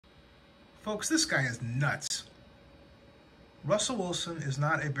Folks, this guy is nuts. Russell Wilson is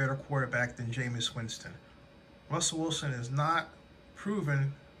not a better quarterback than Jameis Winston. Russell Wilson is not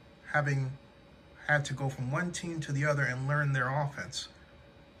proven having had to go from one team to the other and learn their offense.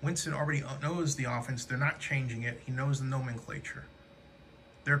 Winston already knows the offense. They're not changing it. He knows the nomenclature.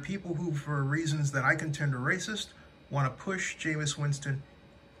 There are people who, for reasons that I contend are racist, want to push Jameis Winston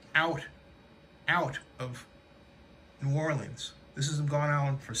out of New Orleans. This has gone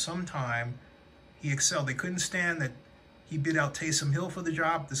on for some time. He excelled. They couldn't stand that he beat out Taysom Hill for the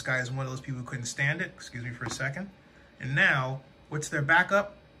job. This guy is one of those people who couldn't stand it. Excuse me for a second. And now, what's their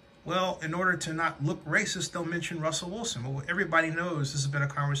backup? Well, in order to not look racist, they'll mention Russell Wilson. Well, everybody knows this has been a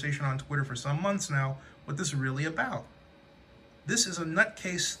conversation on Twitter for some months now, what this is really about. This is a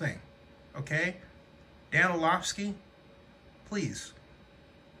nutcase thing, okay? Dan Orlovsky, please.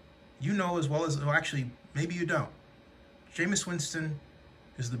 You know as well as, well, actually, maybe you don't. Jameis Winston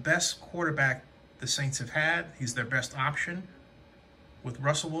is the best quarterback the Saints have had. He's their best option. With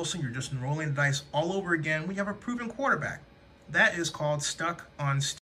Russell Wilson, you're just rolling the dice all over again when you have a proven quarterback. That is called stuck on